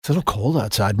It's a little cold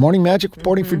outside. Morning Magic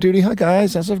reporting for duty. Hi,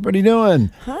 guys. How's everybody doing?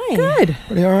 Hi. Good.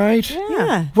 Everybody all right?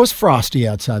 Yeah. It was frosty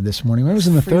outside this morning. It was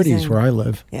in the 30s where I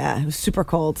live. Yeah, it was super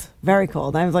cold. Very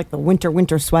cold. I have like the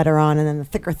winter sweater on and then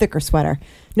the thicker sweater.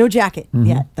 No jacket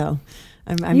yet, though.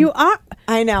 You are.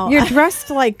 I know. You're dressed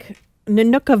like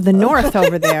Nanook of the North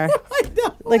over there. I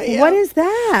know. Like, what is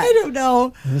that? I don't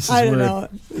know. This is I where don't know.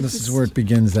 This is where it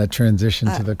begins, that transition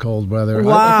to the cold weather. I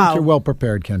Wow. think you're well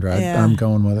prepared, Kendra. Yeah. I'm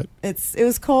going with it. It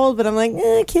was cold, but I'm like,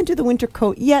 I can't do the winter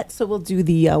coat yet, so we'll do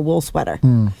the wool sweater.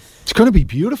 It's going to be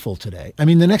beautiful today. I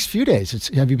mean, the next few days,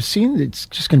 have you seen? It's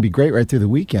just going to be great right through the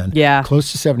weekend. Yeah.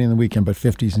 Close to 70 in the weekend, but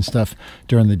 50s and stuff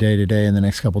during the day today and the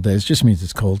next couple of days. It just means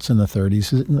it's cold. It's in the 30s.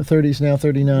 Is it in the 30s now,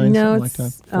 39? No, something it's.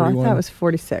 like that. Oh, I 41? thought it was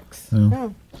 46.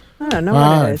 Oh. I don't know All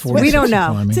what right, it is. 46 We don't is know.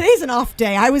 fine. Today's an off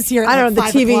day. I was here at I don't know.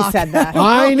 like The 5 TV o'clock. said that.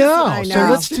 I know. I So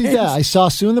know. let's do that. I saw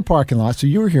Sue in the parking lot, so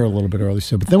you were here a little bit early,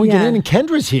 Sue. But then we get Yeah. in and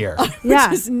Kendra's here.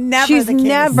 Yeah, is never she's the case.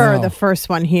 never No. the first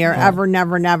one here. Ever,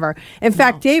 never. In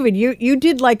fact, David, you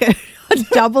did like a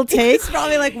double take. It's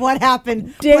probably like, what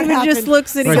happened? David What just happened?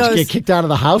 looks and he Right, did you goes, get kicked out of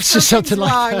the house or something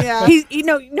like Wrong, that? yeah.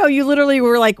 No, you literally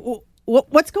were like,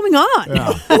 what's going on?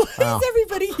 Yeah. Why is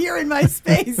everybody here in my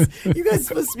space? You guys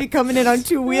supposed to be coming in on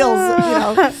two wheels,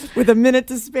 with a minute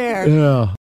to spare. Yeah.